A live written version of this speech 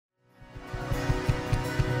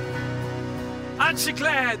Aren't you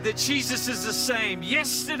glad that Jesus is the same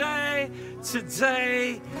yesterday,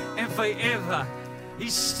 today, and forever?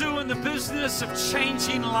 He's still in the business of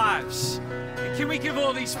changing lives. And can we give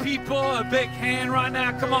all these people a big hand right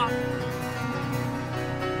now? Come on.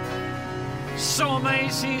 So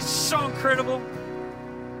amazing, so incredible.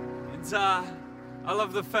 And I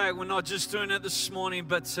love the fact we're not just doing it this morning,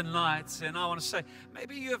 but tonight. And I want to say,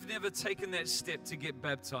 maybe you have never taken that step to get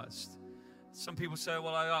baptized. Some people say,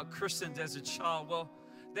 well, I got christened as a child. Well,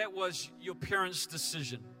 that was your parents'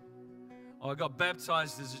 decision. Or I got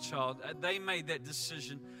baptized as a child. They made that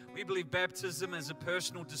decision. We believe baptism is a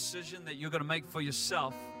personal decision that you're going to make for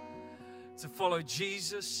yourself to follow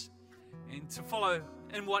Jesus and to follow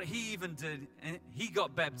in what he even did. And he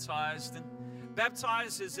got baptized. And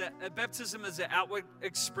baptism is an outward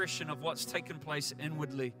expression of what's taken place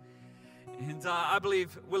inwardly. And I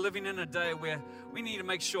believe we're living in a day where we need to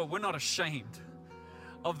make sure we're not ashamed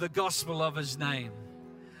of the gospel of his name.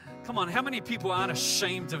 Come on, how many people aren't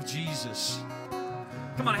ashamed of Jesus?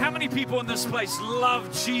 Come on, how many people in this place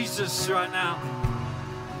love Jesus right now?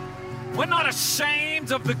 We're not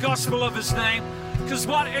ashamed of the gospel of his name, because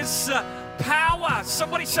what is the power?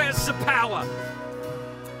 Somebody say it's the power.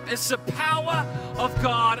 It's the power of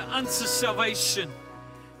God unto salvation.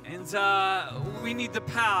 And we need the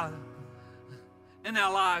power in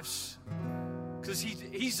our lives, because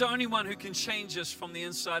he's the only one who can change us from the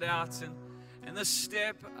inside out. And this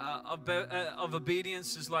step of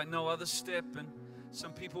obedience is like no other step. And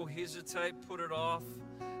some people hesitate, put it off,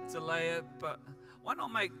 delay it. But why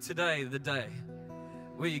not make today the day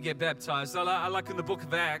where you get baptized? I like in the book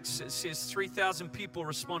of Acts, it says 3,000 people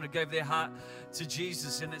responded, gave their heart to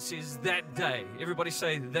Jesus. And it says that day, everybody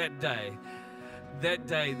say that day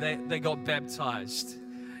they got baptized.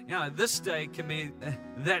 You know, this day can be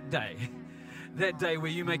that day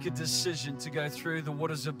where you make a decision to go through the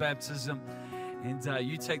waters of baptism, and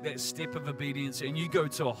you take that step of obedience and you go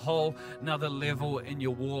to a whole another level in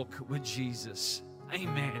your walk with Jesus.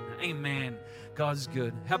 Amen. Amen. God's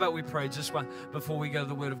good. How about we pray just one before we go to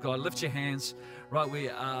the Word of God? Lift your hands right where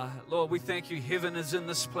you are. Lord, we thank you. Heaven is in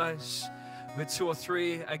this place. Where 2 or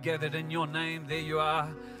 3 are gathered in your name, there you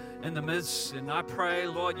are in the midst. And I pray,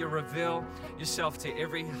 Lord, you reveal yourself to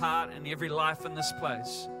every heart and every life in this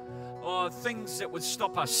place. Lord, things that would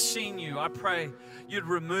stop us seeing you, I pray you'd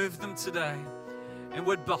remove them today and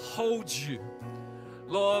would behold you.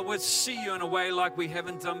 Lord, we'd see you in a way like we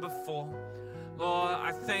haven't done before. Lord,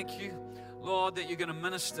 I thank you, Lord, that you're going to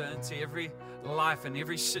minister into every life and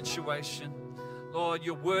every situation. Lord,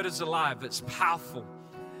 your word is alive. It's powerful.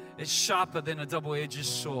 It's sharper than a double-edged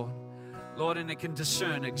sword. Lord, and it can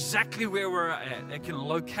discern exactly where we're at. It can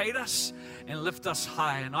locate us and lift us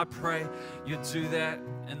high. And I pray you do that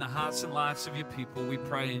in the hearts and lives of your people. We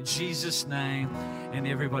pray in Jesus' name. And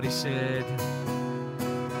everybody said,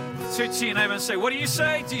 turn to your neighbor and say, what do you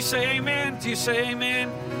say? Do you say amen? Do you say amen?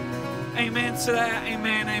 Amen to that.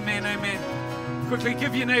 Amen, amen, amen. Quickly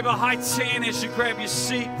give your neighbor a high 10 as you grab your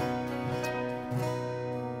seat.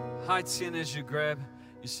 High 10 as you grab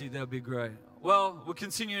your seat. That would be great. Well, we're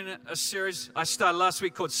continuing a series I started last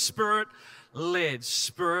week called Spirit-Led.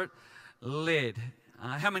 Spirit-Led.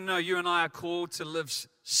 How many know you and I are called to live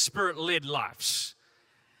Spirit-led lives?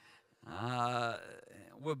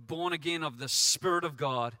 We're born again of the Spirit of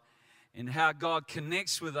God, and how God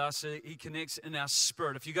connects with us, he connects in our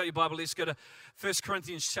spirit. If you got your Bible, let's go to 1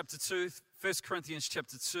 Corinthians chapter 2. 1 Corinthians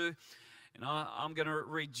chapter 2. And I'm going to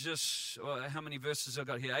read just how many verses I've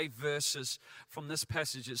got here. 8 verses from this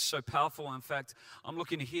passage. It's so powerful. In fact, I'm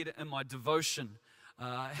looking ahead in my devotion.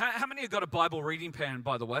 How many have got a Bible reading plan,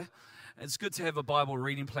 by the way? It's good to have a Bible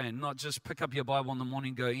reading plan, not just pick up your Bible in the morning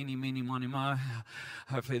and go, eeny, meeny, miny, mo.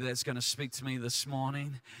 Hopefully that's going to speak to me this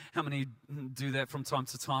morning. How many do that from time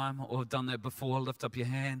to time or have done that before? Lift up your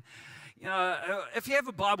hand. You know, if you have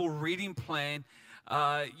a Bible reading plan,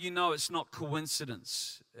 you know it's not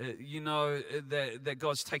coincidence. You know that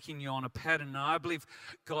God's taking you on a pattern. And I believe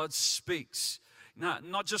God speaks,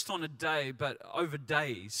 not just on a day, but over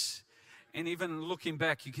days. And even looking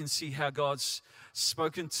back, you can see how God's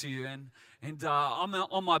spoken to you. And I'm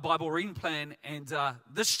on my Bible reading plan, and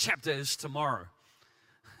this chapter is tomorrow.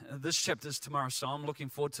 This chapter is tomorrow, so I'm looking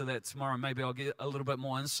forward to that tomorrow. Maybe I'll get a little bit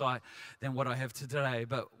more insight than what I have today.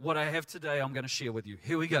 But what I have today, I'm going to share with you.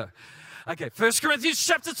 Here we go. Okay, 1 Corinthians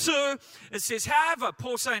chapter 2, it says, however,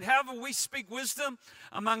 Paul saying, however we speak wisdom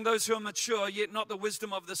among those who are mature, yet not the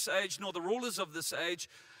wisdom of this age, nor the rulers of this age,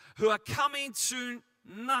 who are coming to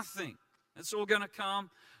nothing. It's all going to come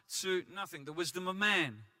to nothing. The wisdom of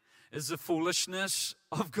man is the foolishness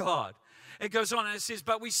of God. It goes on and it says,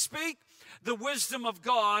 but we speak the wisdom of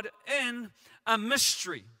God in a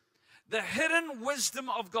mystery, the hidden wisdom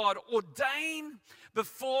of God, ordained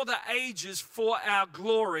before the ages for our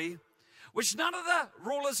glory, which none of the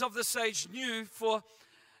rulers of this age knew, for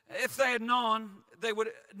if they had known, they would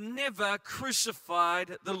never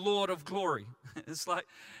crucified the Lord of glory. It's like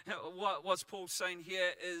what's Paul saying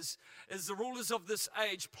here is the rulers of this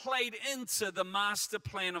age played into the master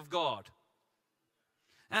plan of God.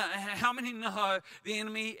 How many know the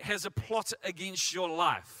enemy has a plot against your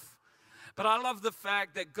life? But I love the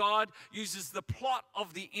fact that God uses the plot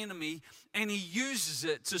of the enemy and he uses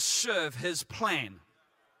it to serve his plan.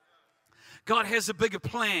 God has a bigger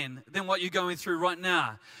plan than what you're going through right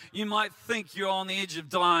now. You might think you're on the edge of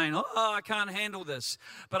dying. Oh, I can't handle this.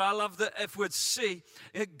 But I love that if we'd see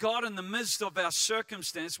God in the midst of our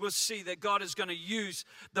circumstance, we'll see that God is going to use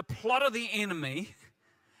the plot of the enemy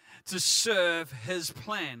to serve his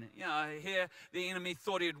plan. You know, here the enemy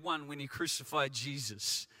thought he had won when he crucified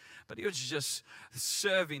Jesus. But he was just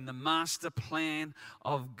serving the master plan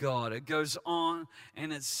of God. It goes on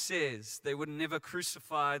and it says they would never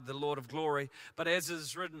crucify the Lord of glory. But as it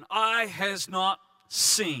is written, eye has not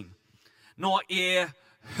seen, nor ear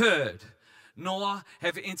heard, nor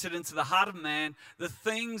have entered into the heart of man the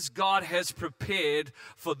things God has prepared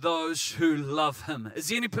for those who love him. Is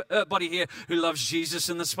there anybody here who loves Jesus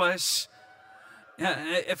in this place?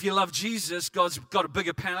 If you love Jesus, God's got a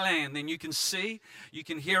bigger plan than you can see, you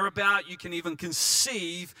can hear about, you can even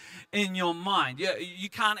conceive in your mind. You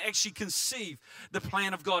can't actually conceive the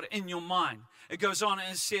plan of God in your mind. It goes on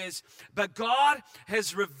and it says, but God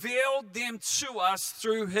has revealed them to us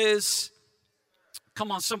through his,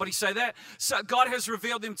 come on, somebody say that. So God has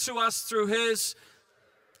revealed them to us through his,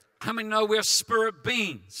 how many know we're spirit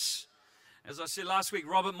beings? As I said last week,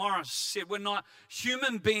 Robert Morris said, we're not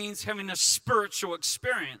human beings having a spiritual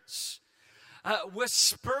experience. We're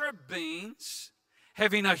spirit beings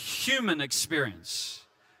having a human experience.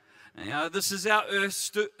 You know, this is our earth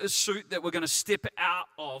suit that we're going to step out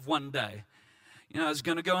of one day. You know, it's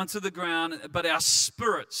going to go into the ground, but our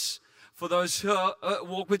spirits, for those who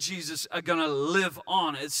walk with Jesus, are going to live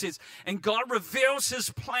on. It says, and God reveals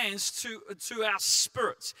his plans to our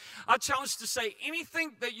spirits. I challenge to say,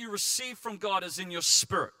 anything that you receive from God is in your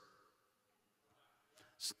spirit.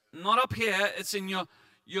 It's not up here, it's in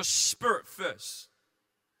your spirit first.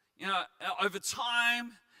 You know, over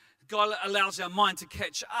time, God allows our mind to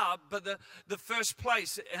catch up, but the first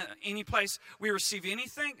place, any place we receive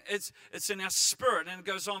anything, it's in our spirit. And it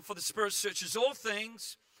goes on, for the Spirit searches all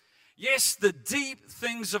things. Yes, the deep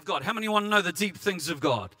things of God. How many want to know the deep things of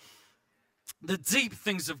God? The deep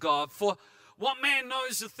things of God. For what man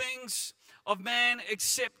knows the things of man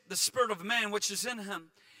except the spirit of man which is in him?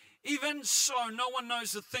 Even so, no one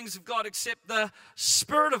knows the things of God except the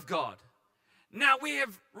Spirit of God. Now we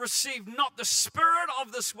have received not the spirit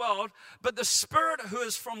of this world, but the Spirit who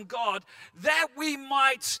is from God, that we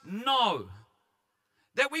might know.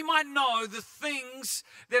 That we might know the things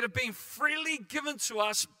that have been freely given to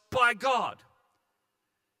us by God.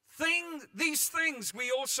 These things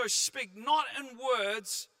we also speak, not in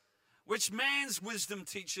words which man's wisdom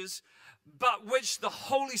teaches, but which the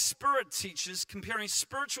Holy Spirit teaches, comparing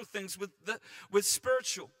spiritual things with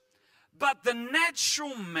spiritual. But the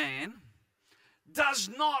natural man does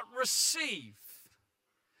not receive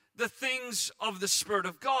the things of the Spirit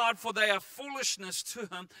of God, for they are foolishness to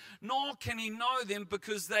him, nor can he know them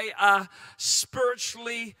because they are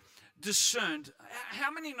spiritually discerned.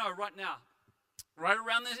 How many know right now, right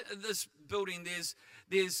around this building,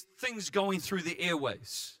 there's things going through the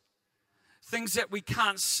airways, things that we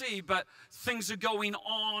can't see, but things are going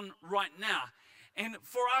on right now. And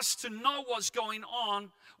for us to know what's going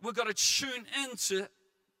on, we've got to tune into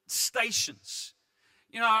stations.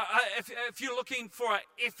 You know, if you're looking for an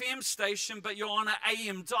FM station, but you're on an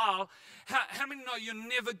AM dial, how many know you're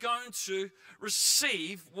never going to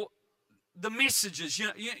receive the messages?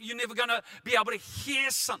 You're never going to be able to hear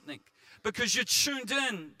something because you're tuned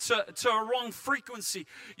in to a wrong frequency.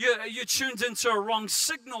 You're tuned into a wrong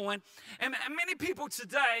signal. And many people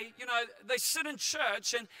today, you know, they sit in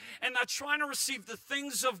church and they're trying to receive the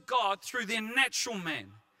things of God through their natural man.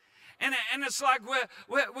 And it's like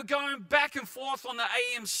we're going back and forth on the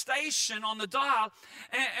AM station, on the dial,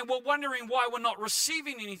 and we're wondering why we're not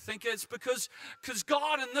receiving anything. It's because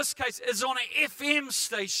God, in this case, is on an FM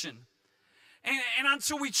station. And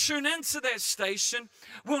until we tune into that station,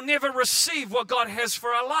 we'll never receive what God has for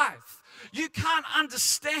our life. You can't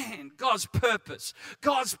understand God's purpose,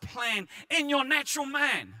 God's plan in your natural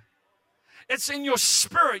man. It's in your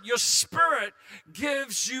spirit. Your spirit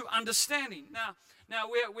gives you understanding. Now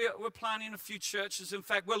we're planning a few churches. In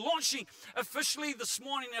fact, we're launching officially this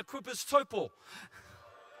morning our Equippers Taupo.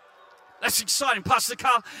 That's exciting. Pastor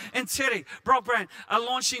Carl and Terry Brockbrand are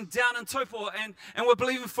launching down in Taupo, and we're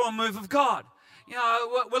believing for a move of God. You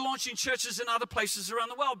know, we're launching churches in other places around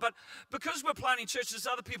the world, but because we're planting churches,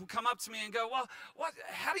 other people come up to me and go, well,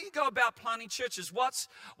 how do you go about planting churches? What's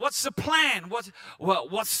the plan?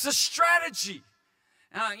 What's the strategy?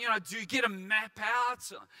 You know, do you get a map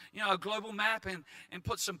out, you know, a global map, and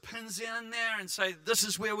put some pins in there and say, this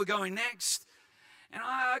is where we're going next? And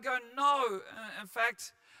I go, no. In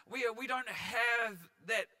fact, we don't have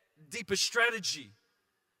that deeper strategy.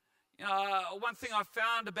 You know, one thing I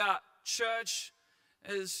found about church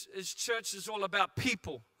is church is all about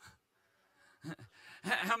people.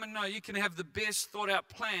 How many know you can have the best thought out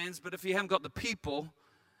plans, but if you haven't got the people,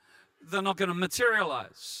 they're not going to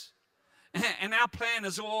materialize. And our plan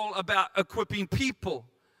is all about equipping people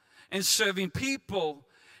and serving people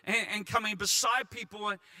and coming beside people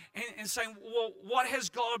and saying, well, what has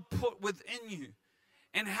God put within you?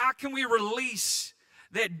 And how can we release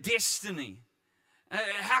that destiny?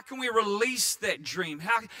 How can we release that dream?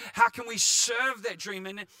 How can we serve that dream?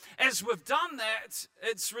 And as we've done that,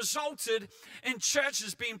 it's resulted in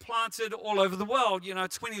churches being planted all over the world. You know,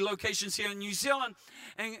 20 locations here in New Zealand.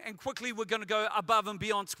 And quickly we're going to go above and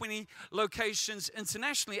beyond 20 locations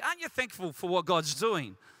internationally. Aren't you thankful for what God's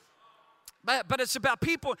doing? But it's about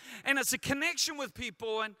people, and it's a connection with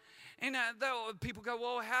people. And people go,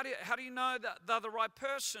 well, how do you know that they're the right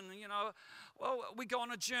person? You know, well, we go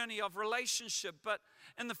on a journey of relationship. But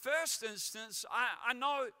in the first instance, I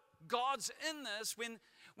know God's in this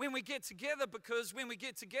when we get together, because when we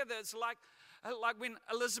get together, it's like when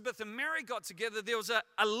Elizabeth and Mary got together, there was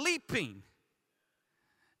a leaping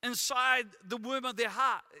inside the womb of their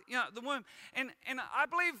heart, you know, the womb. And I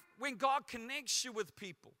believe when God connects you with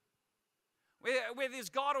people, where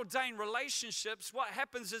there's God-ordained relationships, what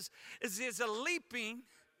happens is there's a leaping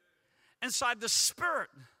inside the spirit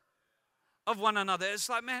of one another. It's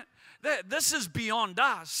like, man, this is beyond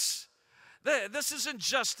us. This isn't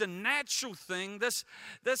just a natural thing. This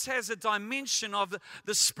has a dimension of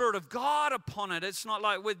the Spirit of God upon it. It's not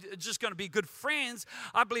like we're just going to be good friends.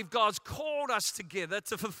 I believe God's called us together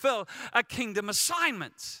to fulfill a kingdom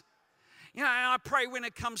assignment. You know, and I pray when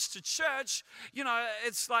it comes to church, you know,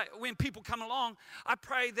 it's like when people come along, I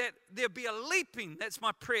pray that there'll be a leaping. That's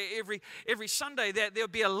my prayer every Sunday, that there'll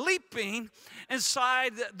be a leaping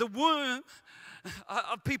inside the womb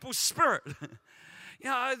of people's spirit. You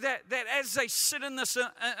know, that as they sit in this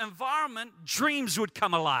environment, dreams would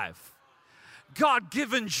come alive.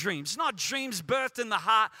 God-given dreams, not dreams birthed in the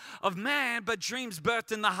heart of man, but dreams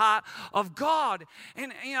birthed in the heart of God.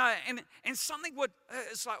 And you know, and something would,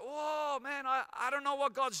 it's like, oh man, I don't know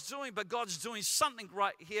what God's doing, but God's doing something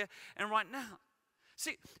right here and right now.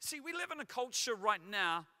 See, we live in a culture right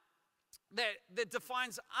now that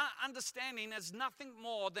defines understanding as nothing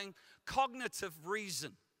more than cognitive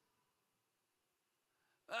reason.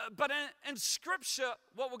 But in Scripture,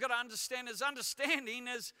 what we've got to understand is understanding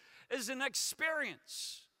is an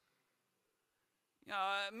experience. You know,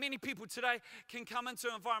 many people today can come into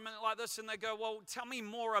an environment like this and they go, well, tell me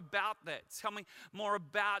more about that. Tell me more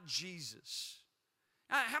about Jesus.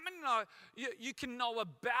 How many know you can know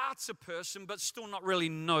about a person but still not really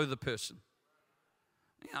know the person?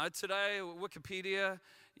 You know, today, Wikipedia,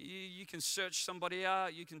 you can search somebody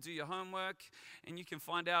out, you can do your homework, and you can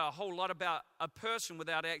find out a whole lot about a person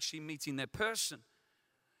without actually meeting that person.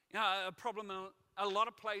 You know, a problem in a lot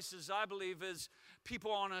of places, I believe, is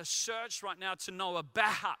people are on a search right now to know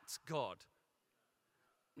about God.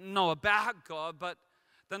 Know about God, but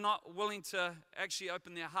they're not willing to actually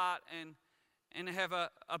open their heart and have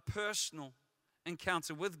a personal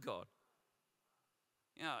encounter with God.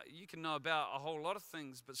 You know, you can know about a whole lot of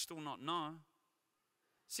things, but still not know.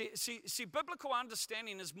 See, biblical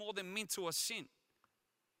understanding is more than mental assent.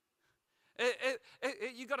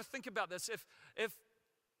 You got to think about this.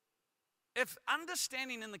 If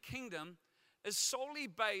understanding in the kingdom is solely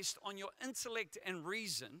based on your intellect and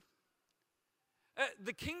reason,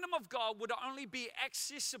 the kingdom of God would only be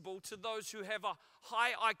accessible to those who have a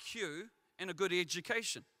high IQ and a good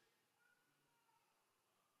education.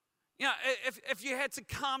 You know, if you had to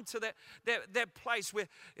come to that place where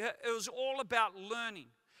it was all about learning.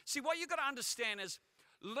 See, what you got to understand is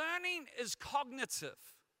learning is cognitive,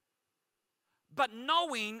 but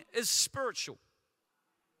knowing is spiritual.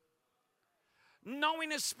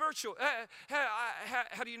 Knowing is spiritual.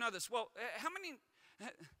 How do you know this? Well, how many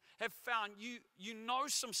have found you know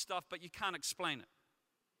some stuff, but you can't explain it?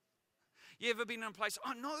 You ever been in a place,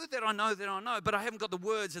 I know that I know that I know, but I haven't got the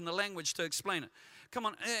words and the language to explain it. Come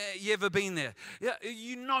on, you ever been there? Yeah,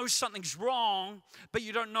 you know something's wrong, but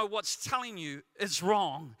you don't know what's telling you it's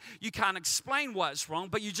wrong. You can't explain why it's wrong,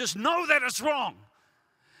 but you just know that it's wrong.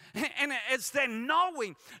 And it's that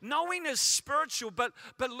knowing. Knowing is spiritual, but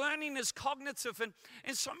learning is cognitive.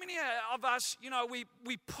 And so many of us,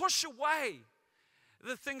 we push away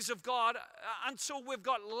the things of God until we've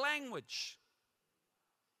got language.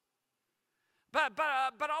 But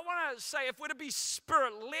I want to say, if we're to be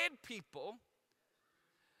Spirit-led people,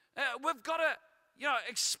 we've got to,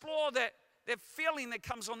 explore that feeling that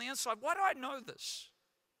comes on the inside. Why do I know this?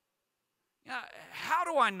 How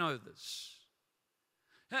do I know this?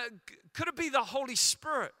 Could it be the Holy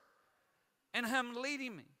Spirit and Him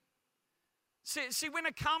leading me? See, when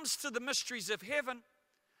it comes to the mysteries of heaven,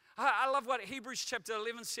 I love what Hebrews chapter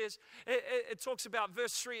 11 says. It talks about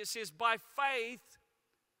verse 3. It says, by faith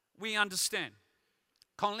we understand.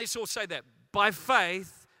 Come on, let's all say that. By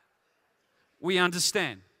faith we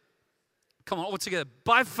understand. Come on, all together.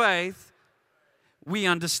 By faith we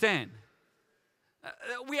understand.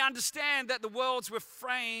 We understand that the worlds were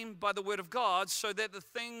framed by the word of God, so that the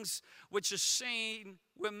things which are seen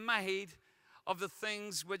were made of the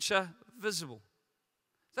things which are visible.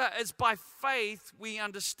 So it's by faith we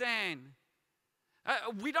understand.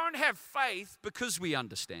 We don't have faith because we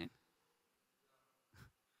understand.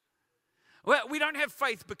 Well, we don't have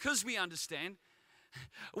faith because we understand.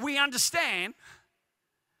 We understand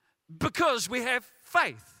because we have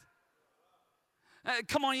faith.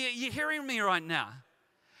 Come on, you're hearing me right now.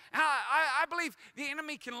 I believe the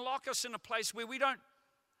enemy can lock us in a place where we don't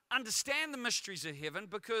understand the mysteries of heaven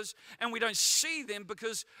and we don't see them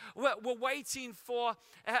because we're waiting for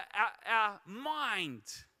our mind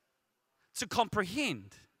to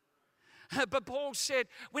comprehend. But Paul said,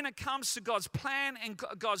 when it comes to God's plan and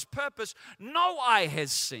God's purpose, no eye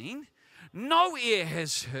has seen, no ear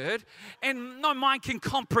has heard, and no mind can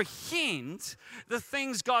comprehend the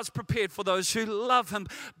things God's prepared for those who love Him.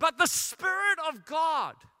 But the Spirit of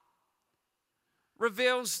God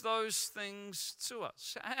reveals those things to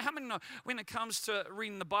us. How many know when it comes to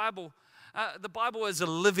reading the Bible is a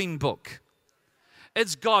living book.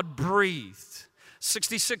 It's God-breathed.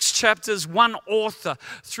 66 chapters, one author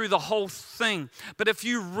through the whole thing. But if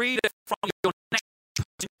you read it from your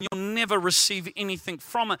you'll never receive anything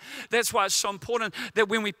from it. That's why it's so important that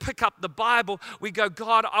when we pick up the Bible, we go,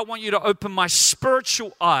 God, I want you to open my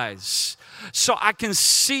spiritual eyes so I can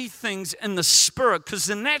see things in the spirit, because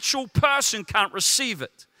the natural person can't receive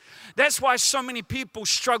it. That's why so many people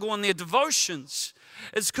struggle in their devotions.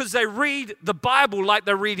 It's because they read the Bible like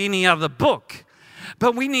they read any other book.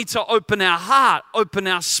 But we need to open our heart, open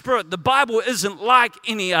our spirit. The Bible isn't like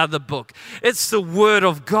any other book. It's the Word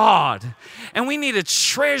of God. And we need to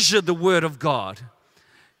treasure the Word of God,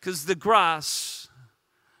 because the grass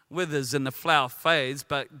withers and the flower fades,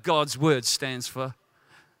 but God's Word stands forever.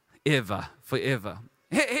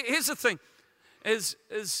 Here's the thing, is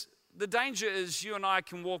the danger is you and I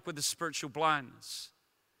can walk with a spiritual blindness.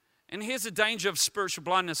 And here's the danger of spiritual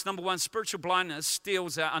blindness. Number one, spiritual blindness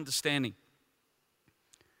steals our understanding.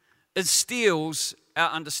 It steals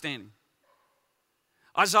our understanding.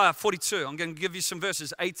 Isaiah 42, I'm going to give you some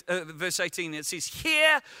verses. Verse 18, it says,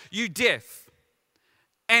 hear, you deaf,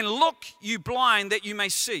 and look, you blind, that you may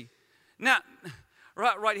see. Now,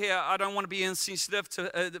 right here, I don't want to be insensitive to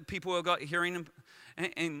the people who have got hearing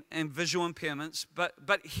and visual impairments,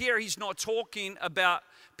 but here he's not talking about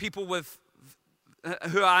people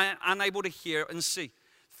who are unable to hear and see.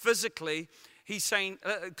 Physically, he's saying,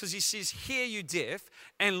 because he says, hear, you deaf,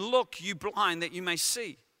 and look, you blind, that you may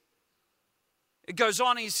see. It goes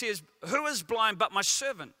on, he says, who is blind but my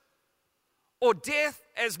servant? Or deaf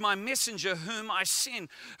as my messenger whom I send?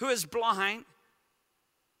 Who is blind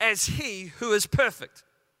as he who is perfect?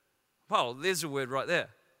 Well, there's a word right there.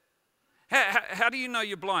 How do you know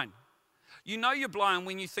you're blind? You know you're blind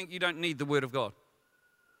when you think you don't need the Word of God.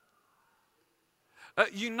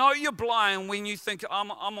 You know you're blind when you think,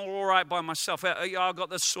 I'm all right by myself. I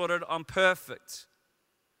got this sorted, I'm perfect.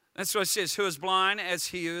 That's what it says, who is blind as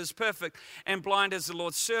he who is perfect, and blind as the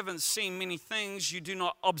Lord's servant, seeing many things you do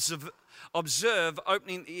not observe,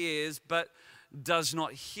 opening the ears, but does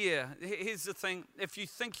not hear. Here's the thing, if you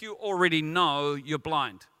think you already know, you're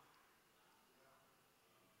blind.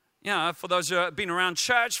 You know, for those who have been around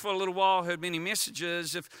church for a little while, heard many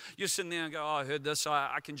messages, if you're sitting there and go, oh, I heard this,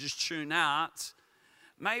 I can just tune out.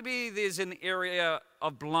 Maybe there's an area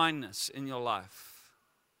of blindness in your life.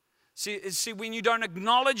 See, when you don't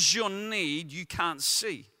acknowledge your need, you can't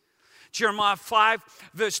see. Jeremiah 5,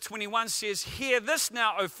 verse 21 says, hear this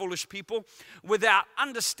now, O foolish people, without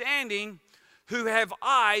understanding, who have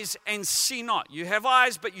eyes and see not. You have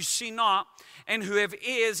eyes, but you see not, and who have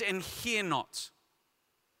ears and hear not.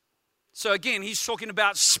 So again, he's talking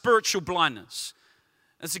about spiritual blindness.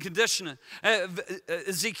 It's a condition.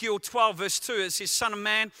 Ezekiel 12, verse 2, it says, Son of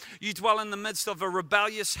man, you dwell in the midst of a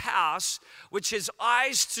rebellious house, which has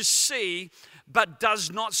eyes to see, but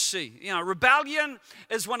does not see. You know, rebellion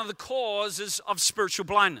is one of the causes of spiritual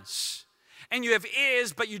blindness. And you have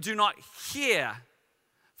ears, but you do not hear,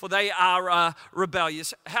 for they are a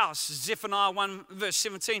rebellious house. Zephaniah 1, verse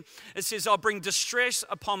 17, it says, I'll bring distress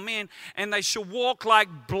upon men, and they shall walk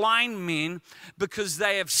like blind men, because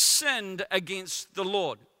they have sinned against the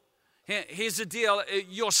Lord. Here's the deal,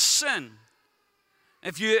 your sin,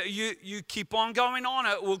 if you keep on going on,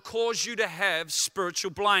 it will cause you to have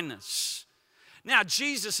spiritual blindness. Now,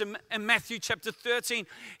 Jesus in Matthew chapter 13,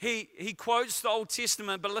 he quotes the Old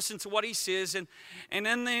Testament, but listen to what he says, and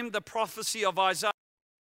in them the prophecy of Isaiah,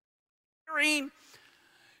 hearing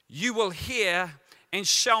you will hear and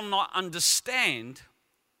shall not understand,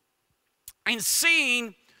 and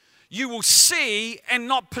seeing you will see and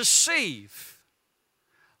not perceive.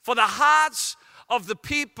 For the hearts of the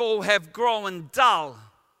people have grown dull.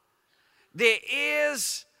 Their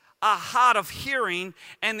ears are hard of hearing,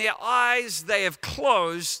 and their eyes they have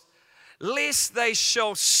closed, lest they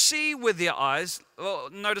shall see with their eyes,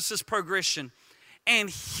 notice this progression, and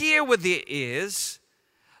hear with their ears,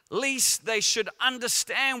 lest they should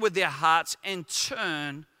understand with their hearts and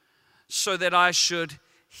turn, so that I should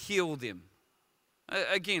heal them.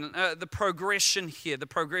 Again, the progression here, the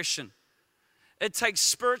progression. It takes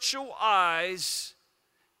spiritual eyes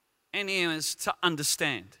and ears to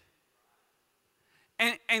understand.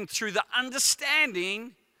 And through the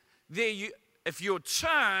understanding, if you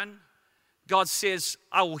turn, God says,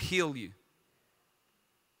 I will heal you.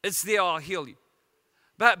 It's there, I'll heal you.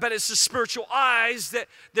 But it's the spiritual eyes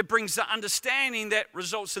that brings the understanding that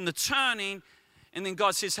results in the turning. And then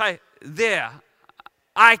God says, hey, there,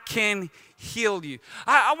 I can heal you.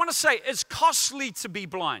 I want to say it's costly to be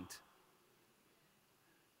blind.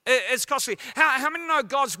 It's costly. How many know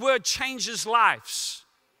God's word changes lives?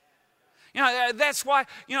 You know, that's why,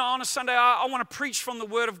 you know, on a Sunday, I want to preach from the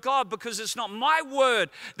Word of God, because it's not my word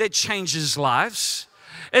that changes lives.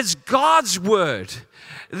 It's God's word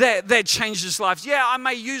that changes lives. Yeah, I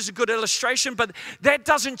may use a good illustration, but that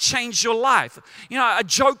doesn't change your life. You know, a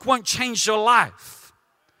joke won't change your life.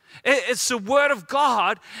 It's the Word of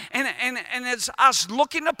God, and it's us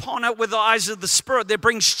looking upon it with the eyes of the Spirit that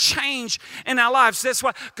brings change in our lives. That's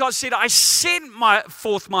why God said, I sent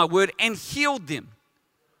forth my word and healed them.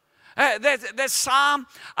 That's Psalm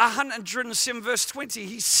 107, verse 20.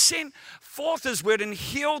 He sent forth his word and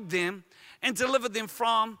healed them and delivered them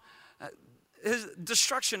from his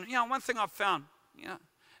destruction. You know, one thing I've found, you know,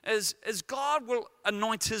 is God will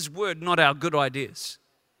anoint his word, not our good ideas.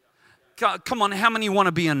 Come on, how many want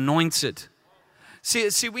to be anointed?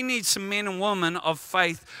 See, we need some men and women of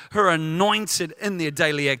faith who are anointed in their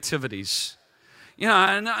daily activities. You know,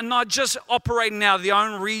 and not just operating out of their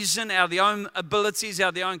own reason, out of their own abilities, out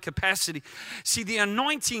of their own capacity. See, the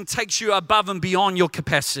anointing takes you above and beyond your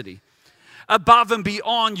capacity, above and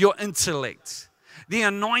beyond your intellect. The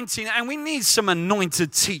anointing, and we need some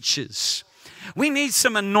anointed teachers. We need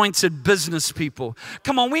some anointed business people.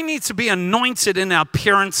 Come on, we need to be anointed in our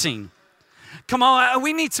parenting. Come on,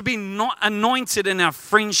 we need to be anointed in our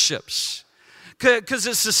friendships. Because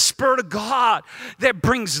it's the Spirit of God that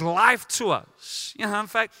brings life to us. You know, in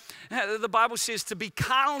fact, the Bible says to be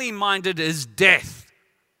carnally minded is death.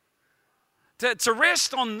 To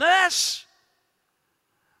rest on this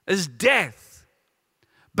is death.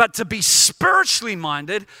 But to be spiritually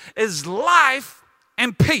minded is life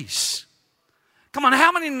and peace. Come on,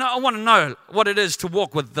 how many want to know what it is to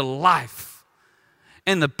walk with the life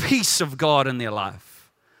and the peace of God in their life?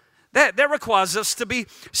 That requires us to be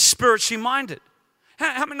spiritually minded.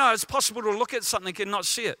 How many know it's possible to look at something and not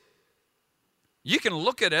see it? You can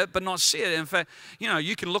look at it but not see it. In fact, you know,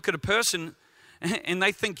 you can look at a person and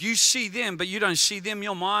they think you see them, but you don't see them.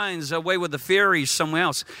 Your mind's away with the fairies somewhere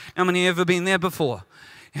else. How many have ever been there before?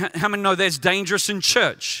 How many know that's dangerous in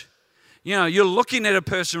church? You know, you're looking at a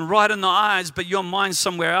person right in the eyes, but your mind's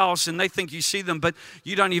somewhere else, and they think you see them, but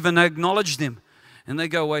you don't even acknowledge them. And they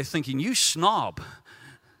go away thinking, you snob.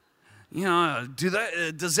 You know,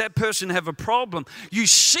 does that person have a problem? You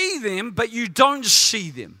see them, but you don't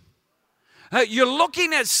see them. You're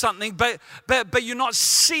looking at something, but you're not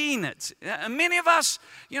seeing it. And many of us,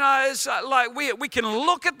 you know, it's like we can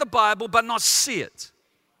look at the Bible, but not see it.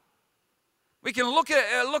 We can look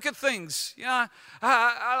at things. You know,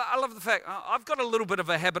 I love the fact I've got a little bit of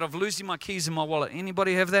a habit of losing my keys in my wallet.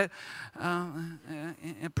 Anybody have that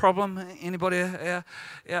problem? Anybody?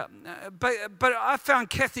 Yeah. But I found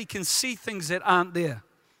Kathy can see things that aren't there.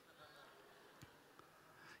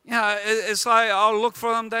 You know, it's like I'll look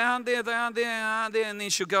for them. They aren't there. And then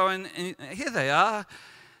she'll go and here they are.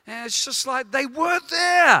 And it's just like they weren't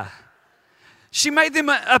there. She made them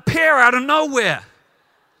appear out of nowhere.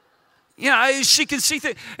 You know, she can see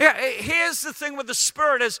things. Here's the thing with the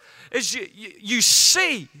Spirit is you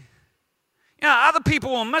see. You know, other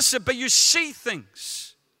people will miss it, but you see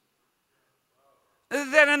things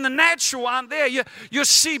that in the natural aren't there. You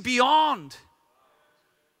see beyond.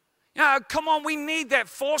 You know, come on, we need that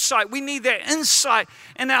foresight. We need that insight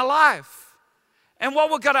in our life. And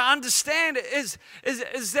what we've got to understand is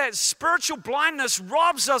that spiritual blindness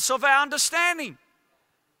robs us of our understanding.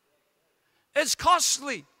 It's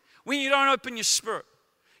costly when you don't open your spirit.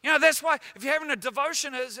 You know, that's why if you're having a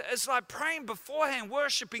devotion, it's like praying beforehand,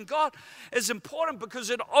 worshiping God is important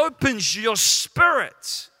because it opens your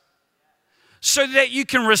spirit so that you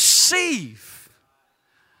can receive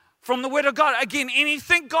from the Word of God. Again,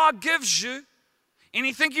 anything God gives you,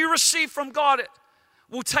 anything you receive from God, it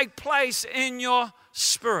will take place in your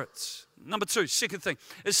spirit. Number two, second thing,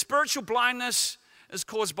 is spiritual blindness is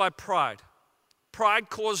caused by pride.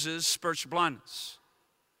 Pride causes spiritual blindness.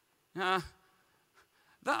 The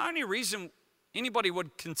only reason anybody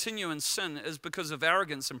would continue in sin is because of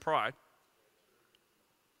arrogance and pride.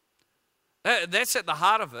 That's at the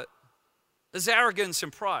heart of it, is arrogance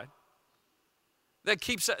and pride. That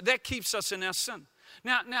keeps us in our sin.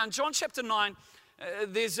 Now in John chapter 9,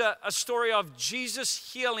 there's a story of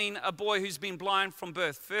Jesus healing a boy who's been blind from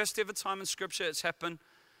birth. First ever time in Scripture it's happened.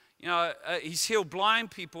 You know, he's healed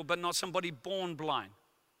blind people, but not somebody born blind.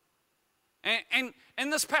 And in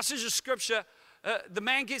this passage of Scripture, the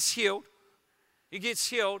man gets healed. He gets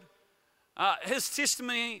healed. His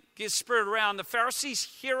testimony gets spread around. The Pharisees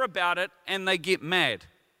hear about it, and they get mad.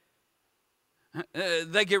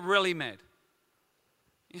 They get really mad.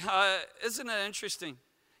 You know, isn't it interesting?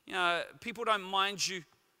 You know, people don't mind you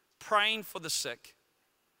praying for the sick.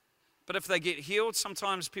 But if they get healed,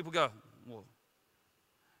 sometimes people go, well,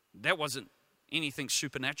 that wasn't anything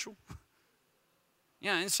supernatural.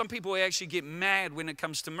 Yeah, and some people actually get mad when it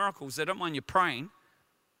comes to miracles. They don't mind you praying.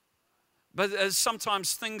 But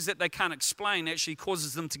sometimes things that they can't explain actually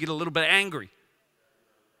causes them to get a little bit angry.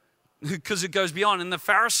 Because it goes beyond. And the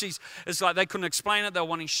Pharisees, it's like they couldn't explain it. They were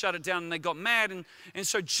wanting to shut it down and they got mad. And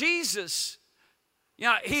so Jesus, you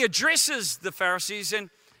know, he addresses the Pharisees.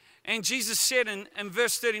 And Jesus said in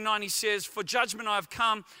verse 39, he says, "For judgment I have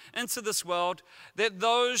come into this world, that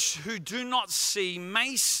those who do not see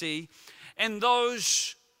may see, and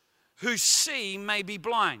those who see may be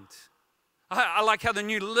blind." I like how the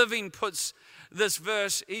New Living puts this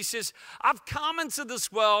verse. He says, "I've come into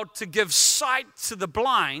this world to give sight to the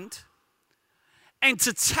blind and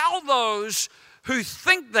to tell those who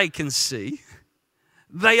think they can see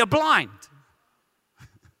they are blind."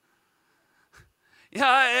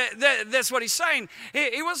 That's what he's saying.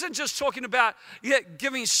 He wasn't just talking about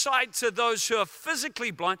giving sight to those who are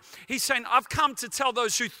physically blind. He's saying, I've come to tell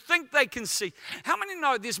those who think they can see. How many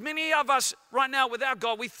know there's many of us right now without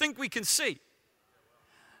God, we think we can see.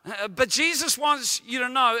 But Jesus wants you to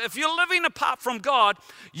know, if you're living apart from God,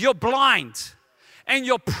 you're blind. And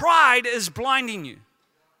your pride is blinding you.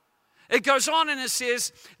 It goes on and it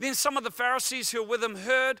says, then some of the Pharisees who were with him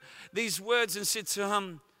heard these words and said to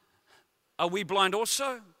him, "Are we blind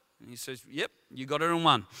also?" And he says, "Yep, you got it in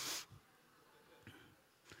one.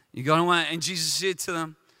 You got it in one." And Jesus said to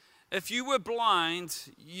them, "If you were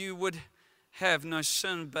blind, you would have no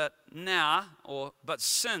sin, but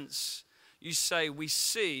since you say we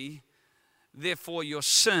see, therefore your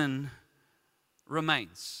sin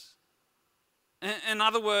remains." In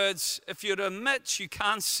other words, if you'd admit you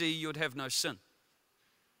can't see, you'd have no sin.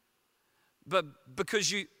 But because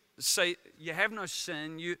you say you have no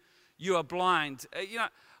sin, you are blind. You know,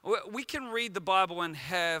 we can read the Bible and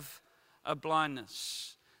have a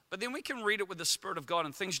blindness. But then we can read it with the Spirit of God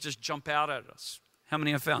and things just jump out at us. How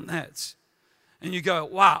many have found that? And you go,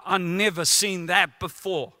 wow, I've never seen that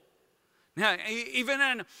before. Now, even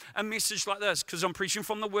in a message like this, because I'm preaching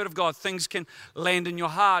from the Word of God, things can land in your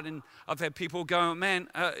heart. And I've had people go, "Man,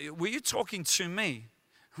 were you talking to me?"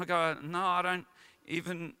 I go, "No, I don't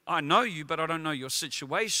even, I know you, but I don't know your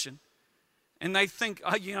situation." And they think,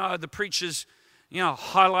 the preacher's,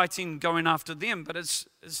 highlighting going after them. But it's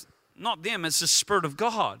not them, it's the Spirit of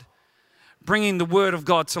God bringing the Word of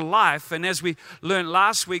God to life. And as we learned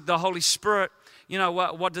last week, the Holy Spirit,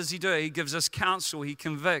 what does He do? He gives us counsel, He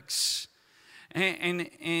convicts.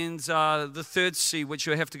 And the third C, which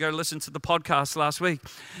you have to go listen to the podcast last week,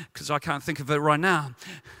 because I can't think of it right now.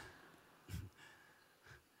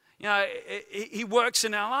 You know, he works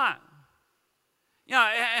in our life. You know,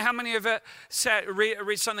 how many of it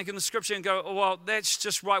read something in the scripture and go, oh, well, that's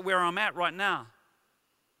just right where I'm at right now?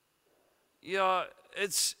 You know,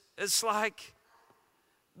 it's like,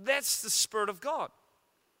 that's the Spirit of God.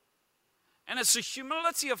 And it's a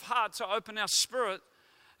humility of heart to open our spirit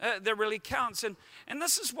that really counts. And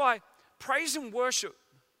this is why praise and worship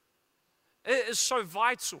is so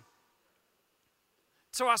vital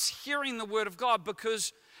to us hearing the Word of God,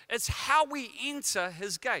 because it's how we enter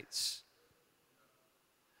His gates.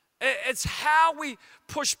 It's how we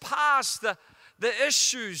push past the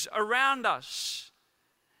issues around us.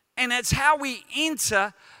 And it's how we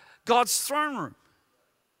enter God's throne room.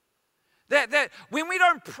 That when we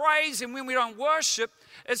don't praise and when we don't worship,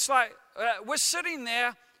 it's like we're sitting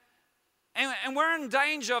there and we're in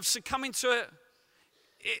danger of succumbing to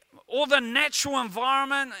all the natural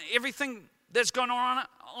environment, everything that's going on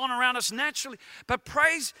around us naturally. But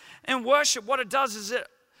praise and worship, what it does is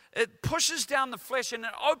it pushes down the flesh and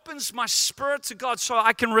it opens my spirit to God so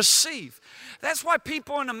I can receive. That's why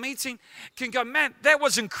people in a meeting can go, man, that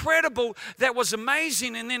was incredible, that was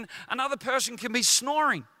amazing, and then another person can be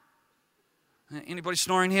snoring. Anybody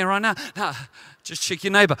snoring here right now? No, just check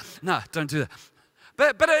your neighbor. No, don't do that.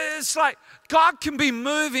 But it's like God can be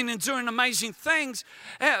moving and doing amazing things,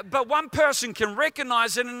 but one person can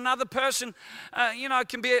recognize it and another person,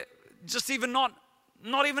 can be just even not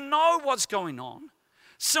even know what's going on,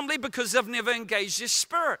 simply because they've never engaged their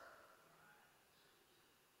spirit.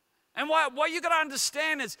 And what you got to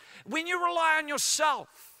understand is when you rely on yourself,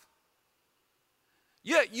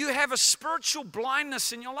 you have a spiritual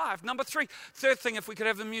blindness in your life. Number three, third thing, if we could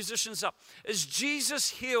have the musicians up, is Jesus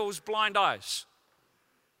heals blind eyes.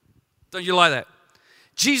 Don't you like that?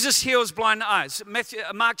 Jesus heals blind eyes.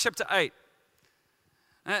 Mark chapter 8.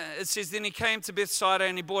 It says, then he came to Bethsaida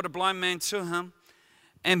and he brought a blind man to him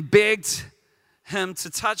and begged him to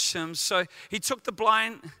touch him. So he took the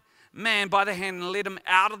blind man by the hand and led him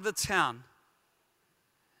out of the town.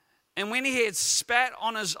 And when he had spat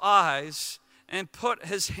on his eyes and put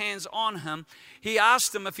his hands on him, he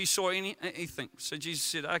asked him if he saw anything. So Jesus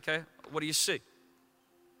said, okay, what do you see?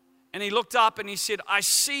 And he looked up and he said, I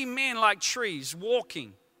see men like trees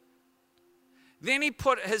walking. Then he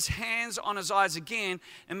put his hands on his eyes again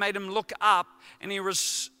and made him look up, and he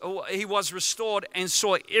was restored and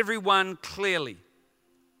saw everyone clearly.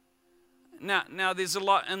 Now there's a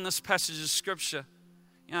lot in this passage of scripture.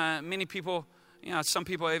 Many people, some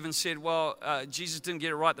people even said, well, Jesus didn't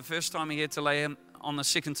get it right the first time, he had to lay him on the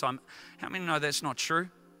second time. How many know that's not true?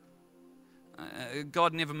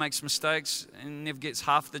 God never makes mistakes and never gets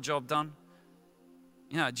half the job done.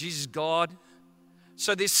 Jesus is God.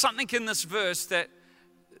 So there's something in this verse that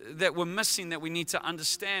we're missing, that we need to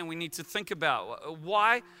understand, we need to think about.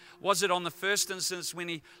 Why was it on the first instance when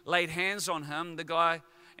he laid hands on him, the guy,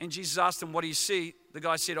 and Jesus asked him, what do you see? The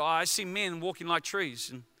guy said, oh, I see men walking like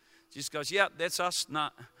trees. And Jesus goes, yeah, that's us. No,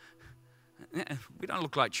 we don't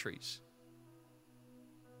look like trees.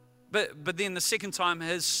 But then the second time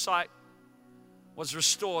his sight was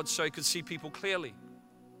restored so he could see people clearly.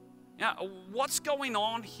 What's going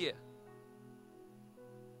on here?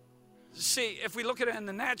 See, if we look at it in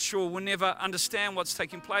the natural, we'll never understand what's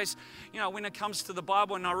taking place. When it comes to the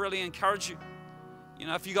Bible, and I really encourage you,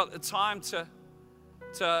 if you got the time to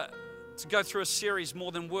go through a series,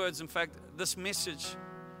 More Than Words. In fact, this message,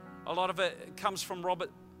 a lot of it comes from Robert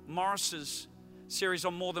Morris's series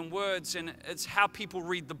on More Than Words, and it's how people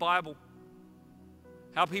read the Bible,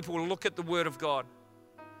 how people look at the Word of God.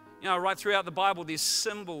 Right throughout the Bible, there's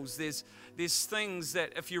symbols, there's things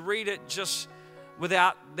that if you read it just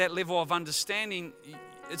without that level of understanding,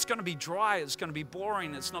 it's going to be dry, it's going to be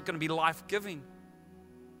boring, it's not going to be life-giving.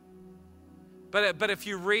 But if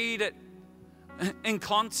you read it in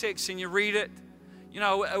context and you read it,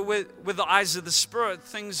 with the eyes of the Spirit,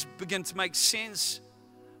 things begin to make sense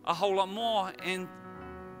a whole lot more. And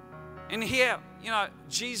here,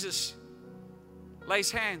 Jesus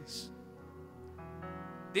lays hands.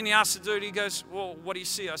 Then he asks the dude, he goes, well, what do you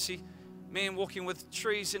see? I see men walking with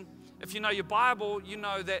trees. And if you know your Bible, you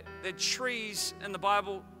know that trees in the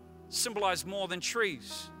Bible symbolize more than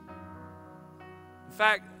trees. In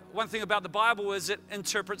fact, one thing about the Bible is it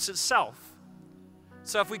interprets itself.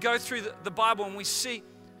 So if we go through the Bible and we see,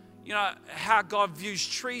 how God views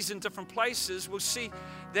trees in different places, we'll see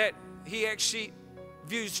that he actually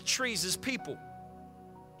views trees as people.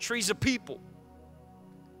 Trees are people.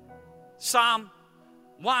 Psalm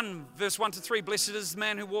 1, verse 1 to 3, blessed is the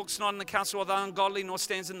man who walks not in the counsel of the ungodly, nor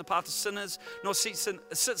stands in the path of sinners, nor sits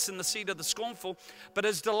in the seat of the scornful, but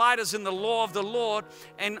his delight is in the law of the Lord,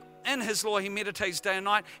 and in his law he meditates day and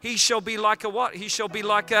night. He shall be like a what? He shall be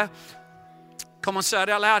like a, come on, say it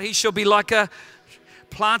out loud. He shall be like a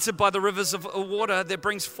planted by the rivers of water that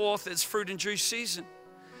brings forth its fruit in due season.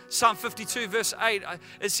 Psalm 52, verse 8,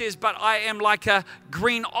 it says, but I am like a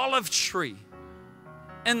green olive tree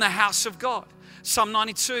in the house of God. Psalm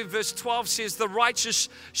 92, verse 12 says, the righteous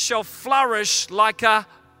shall flourish like a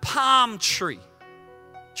palm tree.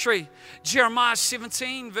 Jeremiah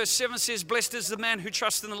 17, verse 7 says, blessed is the man who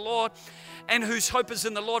trusts in the Lord and whose hope is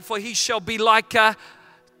in the Lord, for he shall be like a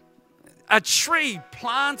tree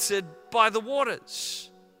planted by the waters.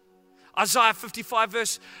 Isaiah 55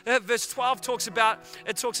 verse 12 talks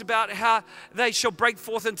about how they shall break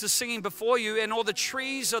forth into singing before you, and all the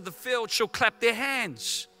trees of the field shall clap their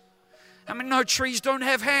hands. I mean, no, trees don't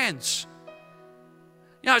have hands.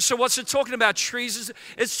 So what's it talking about? Trees,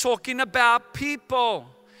 it's talking about people.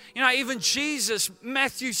 Even Jesus,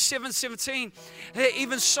 Matthew 7:17,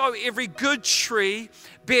 even so, every good tree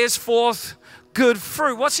bears forth good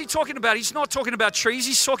fruit. What's he talking about? He's not talking about trees,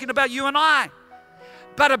 he's talking about you and I.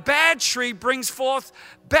 But a bad tree brings forth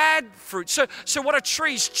bad fruit. So what are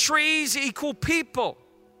trees? Trees equal people.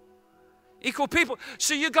 Equal people.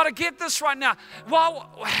 So you got to get this right now.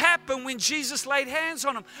 What happened when Jesus laid hands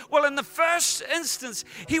on him? Well, in the first instance,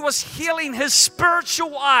 he was healing his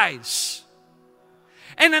spiritual eyes.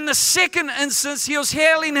 And in the second instance, he was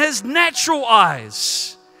healing his natural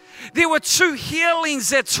eyes. There were two healings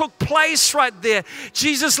that took place right there.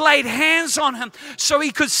 Jesus laid hands on him so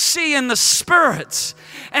he could see in the spirit.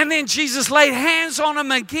 And then Jesus laid hands on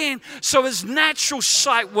him again so his natural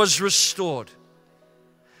sight was restored.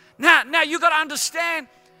 Now you got to understand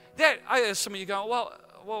that. Some of you go,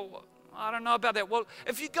 well, I don't know about that. Well,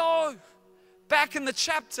 if you go back in the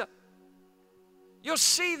chapter, you'll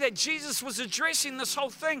see that Jesus was addressing this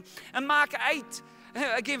whole thing. In Mark 8,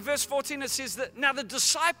 again, verse 14, it says that now the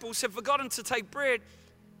disciples have forgotten to take bread,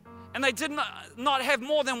 and they did not have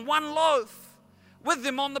more than one loaf with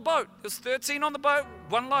them on the boat. There's 13 on the boat,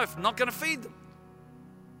 one loaf, not going to feed them.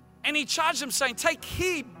 And he charged them, saying, take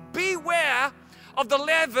heed, beware of the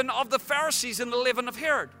leaven of the Pharisees and the leaven of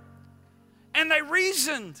Herod. And they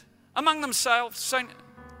reasoned among themselves, saying,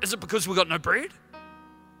 is it because we got no bread?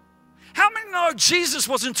 How many know Jesus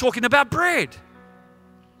wasn't talking about bread?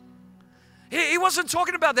 He wasn't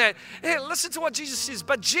talking about that. Hey, listen to what Jesus says.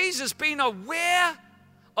 But Jesus, being aware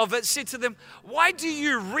of it, said to them, why do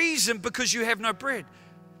you reason because you have no bread?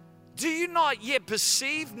 Do you not yet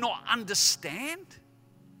perceive nor understand?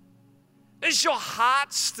 Is your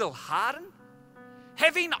heart still hardened?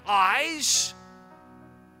 Having eyes,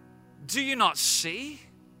 do you not see?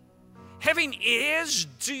 Having ears,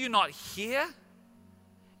 do you not hear?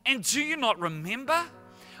 And do you not remember?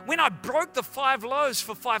 When I broke the 5 loaves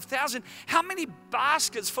for 5,000, how many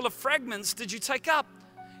baskets full of fragments did you take up?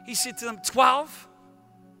 He said to them, 12.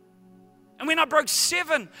 And when I broke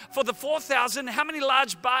 7 for the 4,000, how many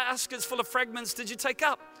large baskets full of fragments did you take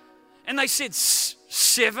up? And they said,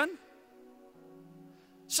 7.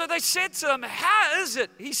 So they said to him, how is it?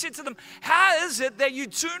 He said to them, how is it that you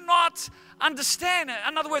do not understand it?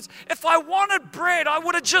 In other words, if I wanted bread, I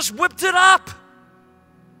would have just whipped it up.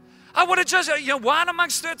 I would have just, one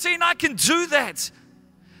amongst 13, I can do that.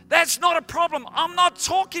 That's not a problem. I'm not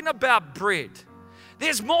talking about bread.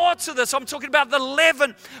 There's more to this. I'm talking about the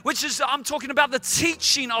leaven, I'm talking about the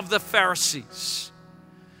teaching of the Pharisees.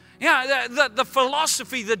 The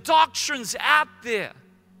philosophy, the doctrines out there.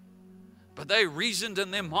 But they reasoned in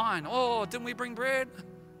their mind, oh, didn't we bring bread?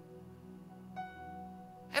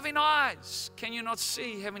 Having eyes, can you not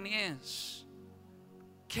see? Having ears,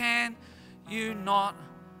 can you not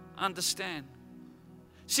understand?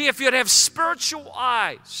 See, if you'd have spiritual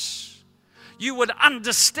eyes, you would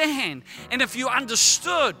understand. And if you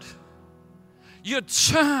understood, you'd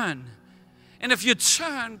turn. And if you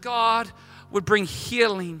turn, God would bring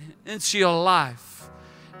healing into your life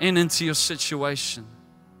and into your situation.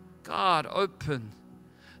 God, open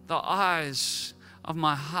the eyes of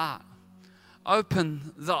my heart.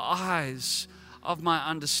 Open the eyes of my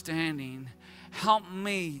understanding. Help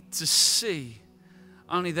me to see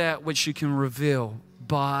only that which you can reveal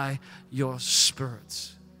by your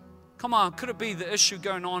Spirit. Come on, could it be the issue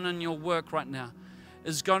going on in your work right now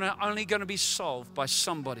is only going to be solved by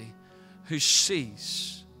somebody who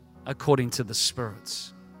sees according to the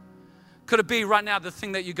Spirit? Could it be right now the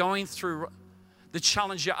thing that you're going through, the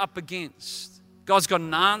challenge you're up against? God's got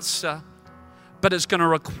an answer, but it's going to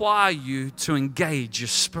require you to engage your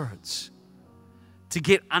spirits, to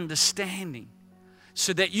get understanding,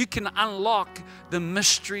 so that you can unlock the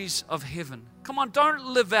mysteries of heaven. Come on, don't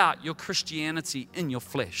live out your Christianity in your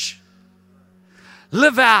flesh.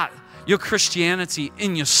 Live out your Christianity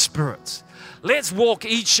in your spirit. Let's walk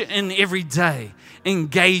each and every day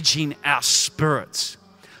engaging our spirits.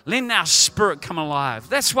 Letting our spirit come alive.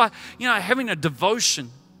 That's why, having a devotion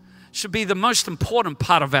should be the most important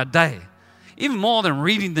part of our day. Even more than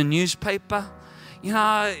reading the newspaper,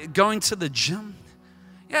 going to the gym.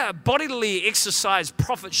 Yeah, bodily exercise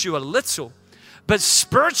profits you a little, but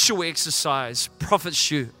spiritual exercise profits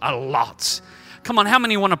you a lot. Come on, how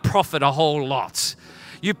many want to profit a whole lot?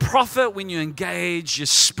 You profit when you engage your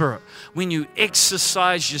spirit, when you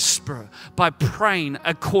exercise your spirit by praying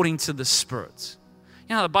according to the Spirit.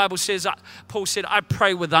 The Bible says, Paul said, I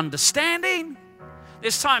pray with understanding.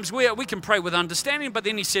 There's times where we can pray with understanding, but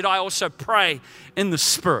then he said, I also pray in the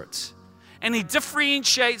Spirit. And he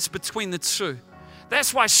differentiates between the two.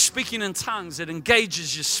 That's why speaking in tongues, it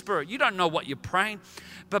engages your spirit. You don't know what you're praying,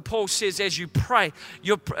 but Paul says as you pray,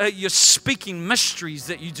 you're speaking mysteries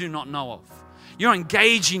that you do not know of. You're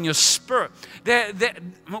engaging your spirit,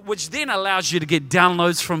 which then allows you to get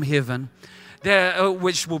downloads from heaven,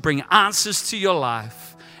 which will bring answers to your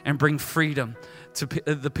life and bring freedom to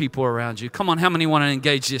the people around you. Come on, how many want to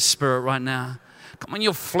engage their spirit right now? Come on,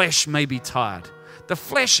 your flesh may be tired. The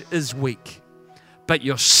flesh is weak, but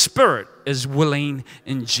your spirit is willing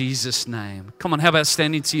in Jesus' name. Come on, how about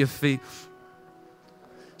standing to your feet?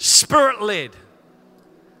 Spirit-led.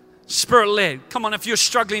 Spirit-led. Come on, if you're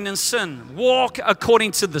struggling in sin, walk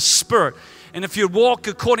according to the Spirit. And if you walk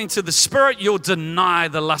according to the Spirit, you'll deny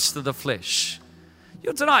the lust of the flesh.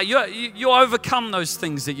 You'll deny. You'll overcome those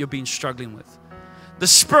things that you've been struggling with. The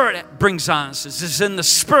Spirit brings answers. It's in the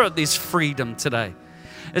Spirit there's freedom today.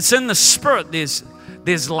 It's in the Spirit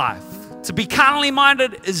there's life. To be carnally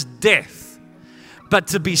minded is death, but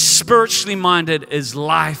to be spiritually minded is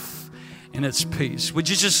life and it's peace. Would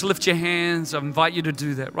you just lift your hands? I invite you to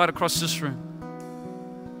do that right across this room.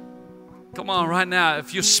 Come on, right now,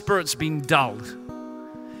 if your spirit's been dulled,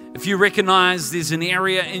 if you recognize there's an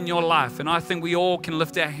area in your life, and I think we all can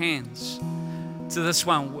lift our hands to this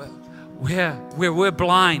one where we're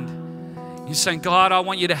blind. You're saying, God, I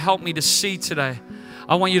want you to help me to see today.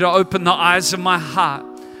 I want you to open the eyes of my heart.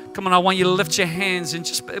 Come on, I want you to lift your hands and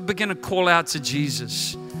just begin to call out to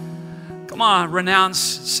Jesus. Come on, renounce.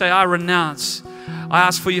 Say, I renounce. I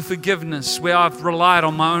ask for your forgiveness where I've relied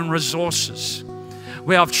on my own resources,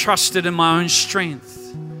 where I've trusted in my own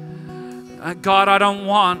strength. God, I don't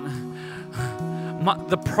want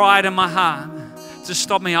the pride in my heart to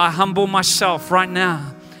stop me. I humble myself right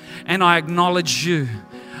now and I acknowledge you.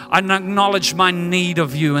 I acknowledge my need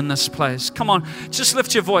of you in this place. Come on, just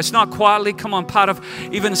lift your voice, not quietly. Come on, part of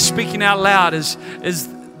even speaking out loud is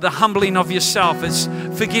the humbling of yourself. It's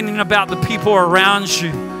forgetting about the people around you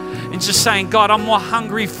and just saying, God, I'm more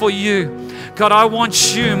hungry for you. God, I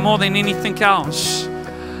want you more than anything else.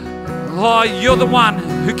 Lord, you're the one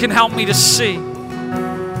who can help me to see.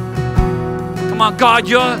 Come on, God,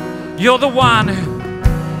 you're the one.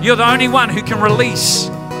 You're the only one who can release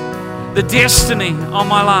the destiny on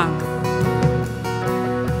my life.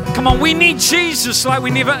 Come on, we need Jesus like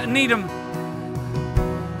we never need him.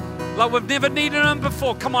 Like we've never needed him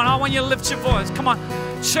before. Come on, I want you to lift your voice. Come on,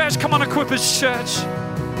 church, come on, Equippers Church.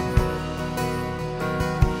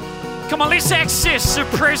 Come on, let's access the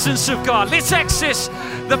presence of God. Let's access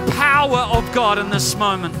the power of God in this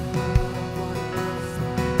moment.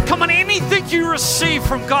 Come on, anything you receive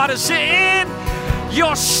from God is in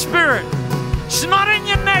your spirit. It's not in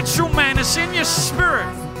your natural man, it's in your spirit.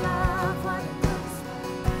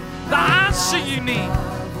 The answer you need,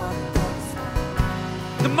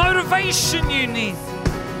 the motivation you need,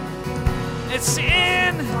 it's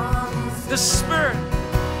in the spirit.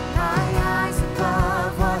 My eyes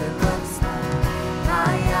above what it looks like.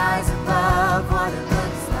 My eyes above what it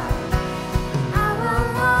looks like. I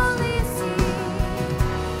will only see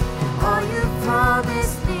all you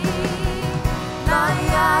promised me. My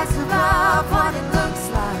eyes above what it looks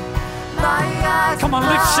like. My eyes Come on,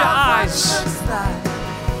 lift your eyes.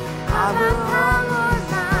 I will follow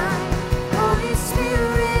mine, Holy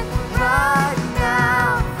Spirit, right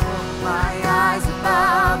now. My eyes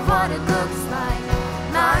above what it looks like.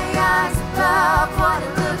 My eyes above what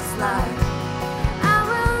it looks like. I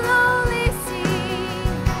will only see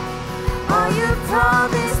all you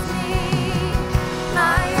promised me.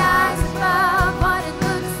 My eyes above what it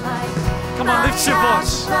looks like. Come on, lift your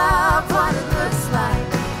voice. Above what it looks like.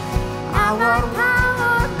 I will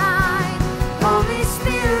power mine, Holy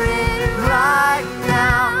Spirit, right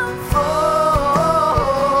now.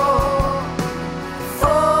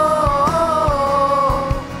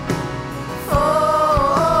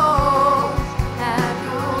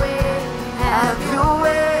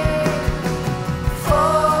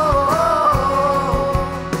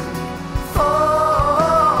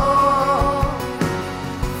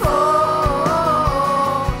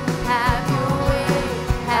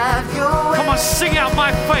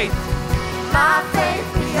 my faith. My faith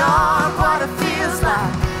beyond what it feels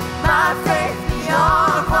like. My faith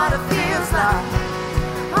beyond what it feels like.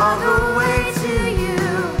 All the way to you.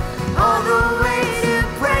 All the way to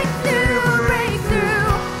breakthrough, breakthrough.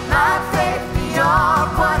 My faith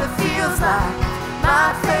beyond what it feels like.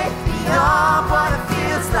 My faith beyond what it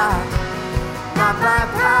feels like. Not by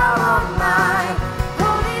power or might.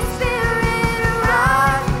 Holy Spirit,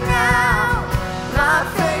 right now. My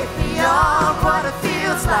faith beyond what it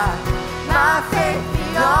feels like. My faith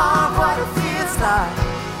beyond what it feels like.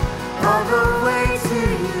 All the way to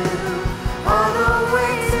you. All the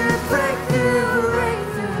way to breakthrough,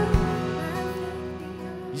 breakthrough.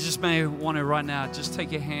 You just may want to right now, just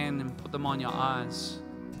take your hand and put them on your eyes.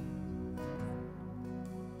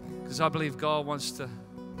 Because I believe God wants to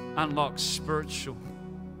unlock spiritual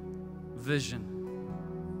vision.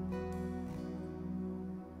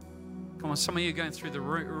 Come on, some of you are going through the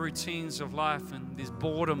routines of life and there's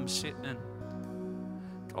boredom setting in.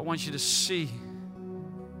 God wants you to see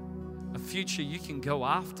a future you can go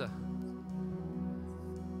after.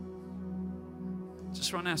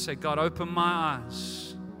 Just right now say, God, open my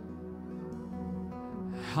eyes.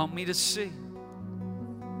 Help me to see.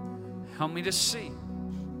 Help me to see.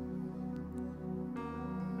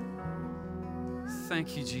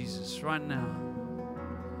 Thank you, Jesus, right now.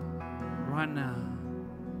 Right now.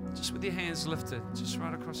 Just with your hands lifted, just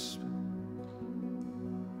right across.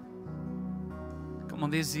 Come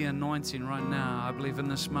on, there's the anointing right now. I believe in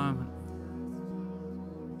this moment.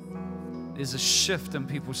 There's a shift in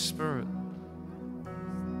people's spirit.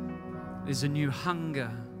 There's a new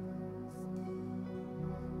hunger.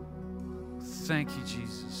 Thank you,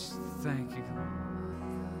 Jesus. Thank you, God.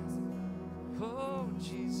 Oh,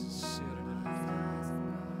 Jesus.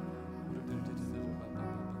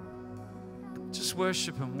 Just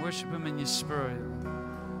worship Him. Worship Him in your spirit.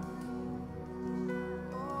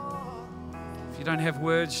 If you don't have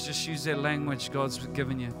words, just use that language God's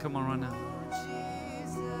given you. Come on right now.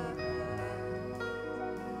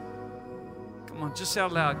 Come on, just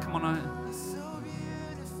out loud. Come on.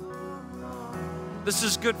 This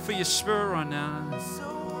is good for your spirit right now.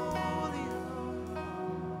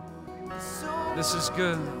 This is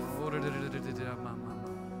good.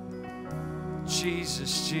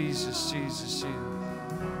 Jesus, Jesus, Jesus, Jesus.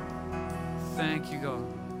 Thank you, God.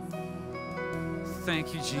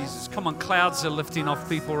 Thank you, Jesus. Come on, clouds are lifting off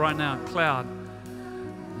people right now. Clouds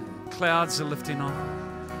are lifting off.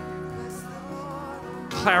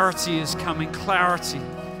 Clarity is coming. Clarity.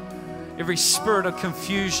 Every spirit of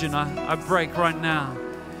confusion, I break right now.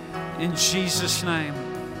 In Jesus' name.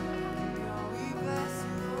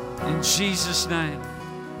 In Jesus' name.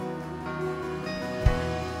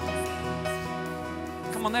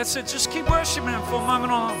 Come on, that's it. Just keep worshiping Him for a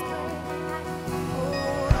moment on.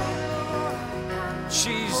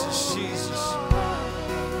 Jesus, Jesus.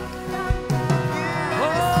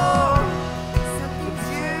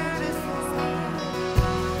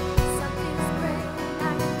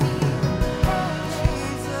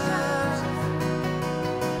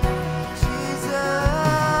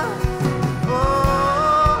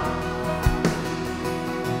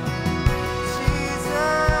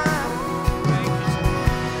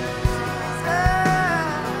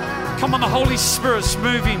 Come on, the Holy Spirit's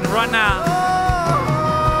moving right now.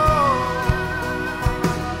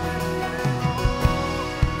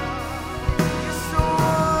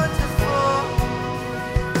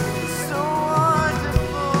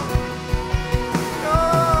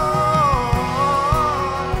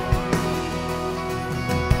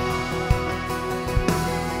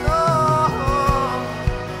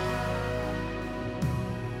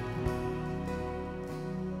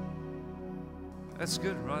 That's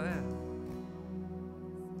good right there.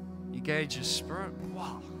 You gauge your spirit.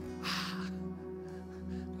 Wow.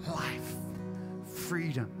 Life,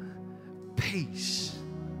 freedom, peace,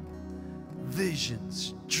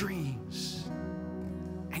 visions, dreams,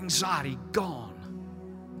 anxiety gone.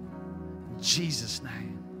 In Jesus'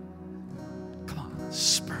 name. Come on,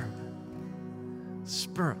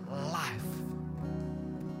 spirit, life.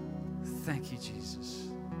 Thank you, Jesus.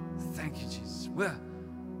 Thank you, Jesus. We're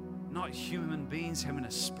not human beings having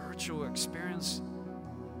a spiritual experience.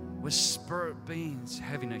 We're spirit beings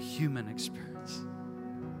having a human experience.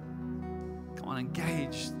 Come on,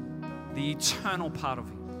 engage the eternal part of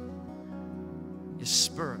you. Your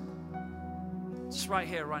spirit. It's right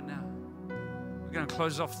here, right now. We're going to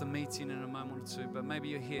close off the meeting in a moment or two, but maybe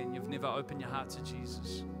you're here and you've never opened your heart to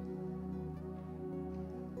Jesus.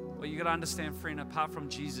 Well, you got to understand, friend, apart from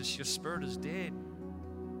Jesus, your spirit is dead.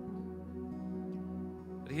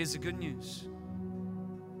 But here's the good news.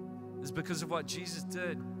 It's because of what Jesus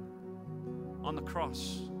did. on the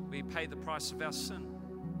cross, where He paid the price of our sin,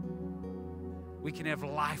 we can have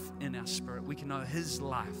life in our spirit. We can know His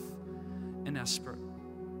life in our spirit.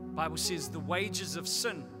 The Bible says the wages of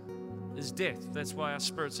sin is death. That's why our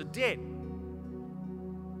spirits are dead.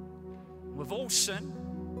 We've all sinned,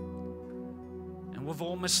 and we've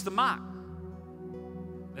all missed the mark.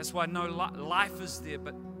 That's why no life is there.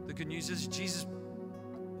 But the good news is Jesus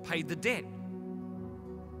paid the debt.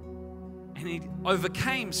 And He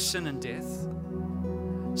overcame sin and death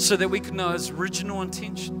so that we could know His original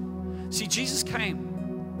intention. See, Jesus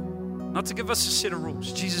came not to give us a set of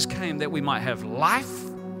rules. Jesus came that we might have life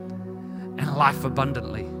and life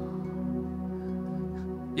abundantly.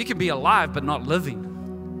 You can be alive but not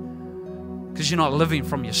living because you're not living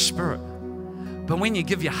from your spirit. But when you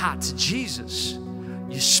give your heart to Jesus,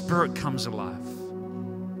 your spirit comes alive.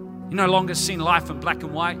 You're no longer seeing life in black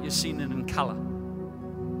and white, you're seeing it in color.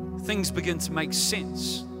 Things begin to make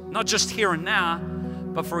sense, not just here and now,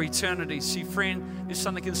 but for eternity. See, friend, there's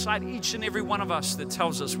something inside each and every one of us that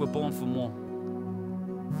tells us we're born for more.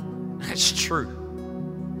 That's true.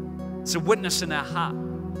 It's a witness in our heart.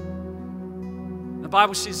 The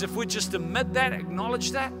Bible says if we just admit that,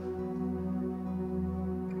 acknowledge that,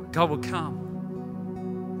 God will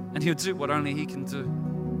come and He'll do what only He can do.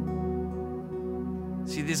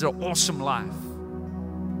 See, there's an awesome life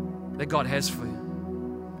that God has for you.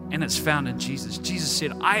 And it's found in Jesus. Jesus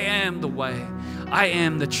said, I am the way, I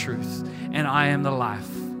am the truth, and I am the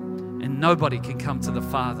life. And nobody can come to the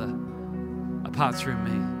Father apart through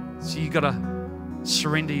me. So you got to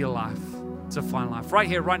surrender your life to find life. Right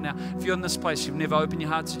here, right now, if you're in this place, you've never opened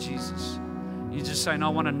your heart to Jesus. You're just saying, I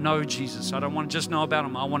want to know Jesus. I don't want to just know about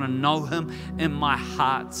Him. I want to know Him in my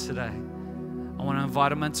heart today. I want to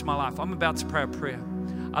invite Him into my life. I'm about to pray a prayer.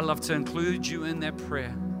 I'd love to include you in that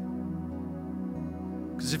prayer.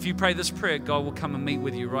 Because if you pray this prayer, God will come and meet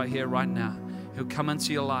with you right here, right now. He'll come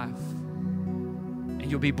into your life. And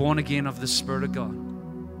you'll be born again of the Spirit of God.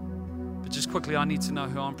 But just quickly, I need to know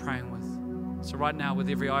who I'm praying with. So right now, with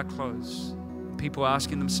every eye closed, people are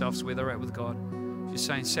asking themselves where they're at with God. If you're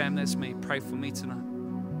saying, Sam, that's me, pray for me tonight.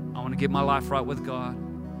 I want to get my life right with God.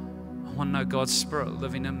 I want to know God's Spirit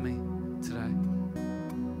living in me today.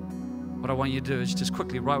 What I want you to do is just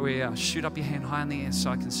quickly, right where you are, shoot up your hand high in the air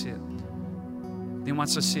so I can see it. Then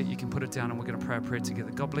once I see it, you can put it down and we're going to pray a prayer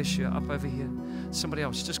together. God bless you. Up over here. Somebody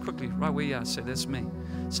else, just quickly, right where you are, say, that's me.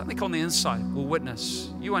 Something on the inside will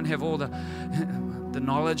witness. You won't have all the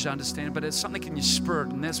knowledge, understanding, but it's something in your spirit,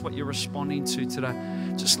 and that's what you're responding to today.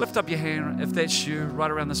 Just lift up your hand if that's you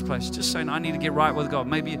right around this place. Just saying, I need to get right with God.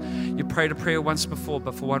 Maybe you prayed a prayer once before,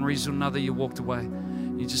 but for one reason or another, you walked away.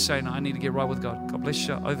 You're just saying, I need to get right with God. God bless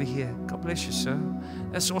you over here. God bless you, sir.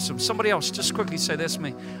 That's awesome. Somebody else, just quickly say, that's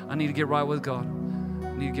me. I need to get right with God.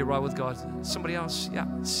 I need to get right with God. Somebody else, yeah,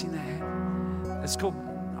 see that hand. That's cool.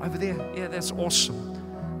 Over there. Yeah, that's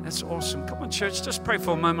awesome. That's awesome. Come on, church, just pray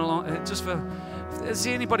for a moment. Just for, is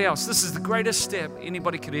there anybody else? This is the greatest step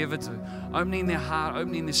anybody could ever do. Opening their heart,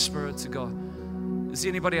 opening their spirit to God. Is there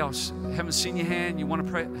anybody else? Haven't seen your hand? You want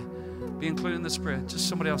to pray? Be included in this prayer. Just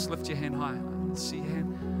somebody else, lift your hand high. See your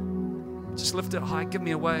hand. Just lift it high. Give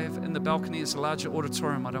me a wave. In the balcony, it's a larger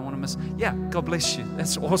auditorium. I don't want to miss. Yeah, God bless you.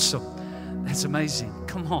 That's awesome. That's amazing.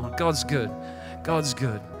 Come on. God's good. God's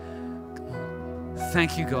good. Come on.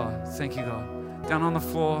 Thank you, God. Thank you, God. Down on the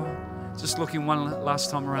floor. Just looking one last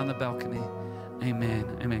time around the balcony. Amen.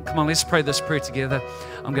 Amen. Come on, let's pray this prayer together.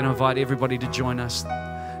 I'm going to invite everybody to join us.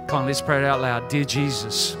 Come on, let's pray it out loud. Dear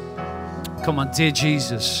Jesus. Come on, dear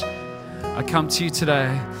Jesus. I come to you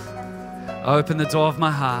today. I open the door of my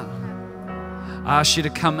heart. I ask you to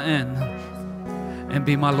come in and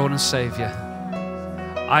be my Lord and Savior.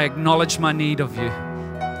 I acknowledge my need of you.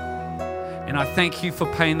 And I thank you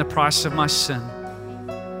for paying the price of my sin,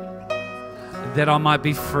 that I might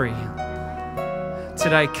be free.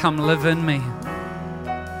 Today, come live in me.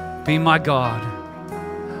 Be my God.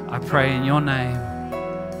 I pray in your name.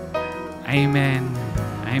 Amen.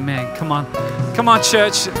 Amen. Come on. Come on,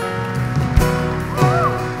 church.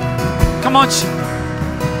 Come on.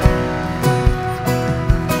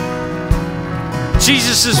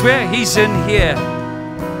 Jesus is where? He's in here.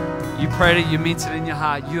 You prayed it, you meant it in your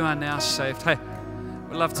heart. You are now saved. Hey,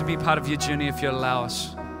 we'd love to be part of your journey if you allow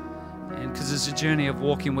us. And because it's a journey of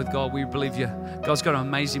walking with God, we believe God's got an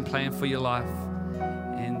amazing plan for your life.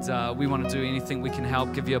 And we want to do anything we can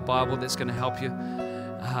help, give you a Bible that's going to help you.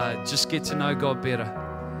 Just get to know God better.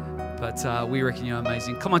 But we reckon you're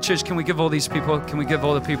amazing. Come on, church, can we give all these people, can we give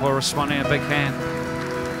all the people responding a big hand?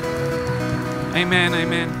 Amen,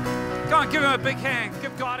 amen. Go on, give him a big hand.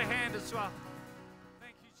 Give God a hand as well.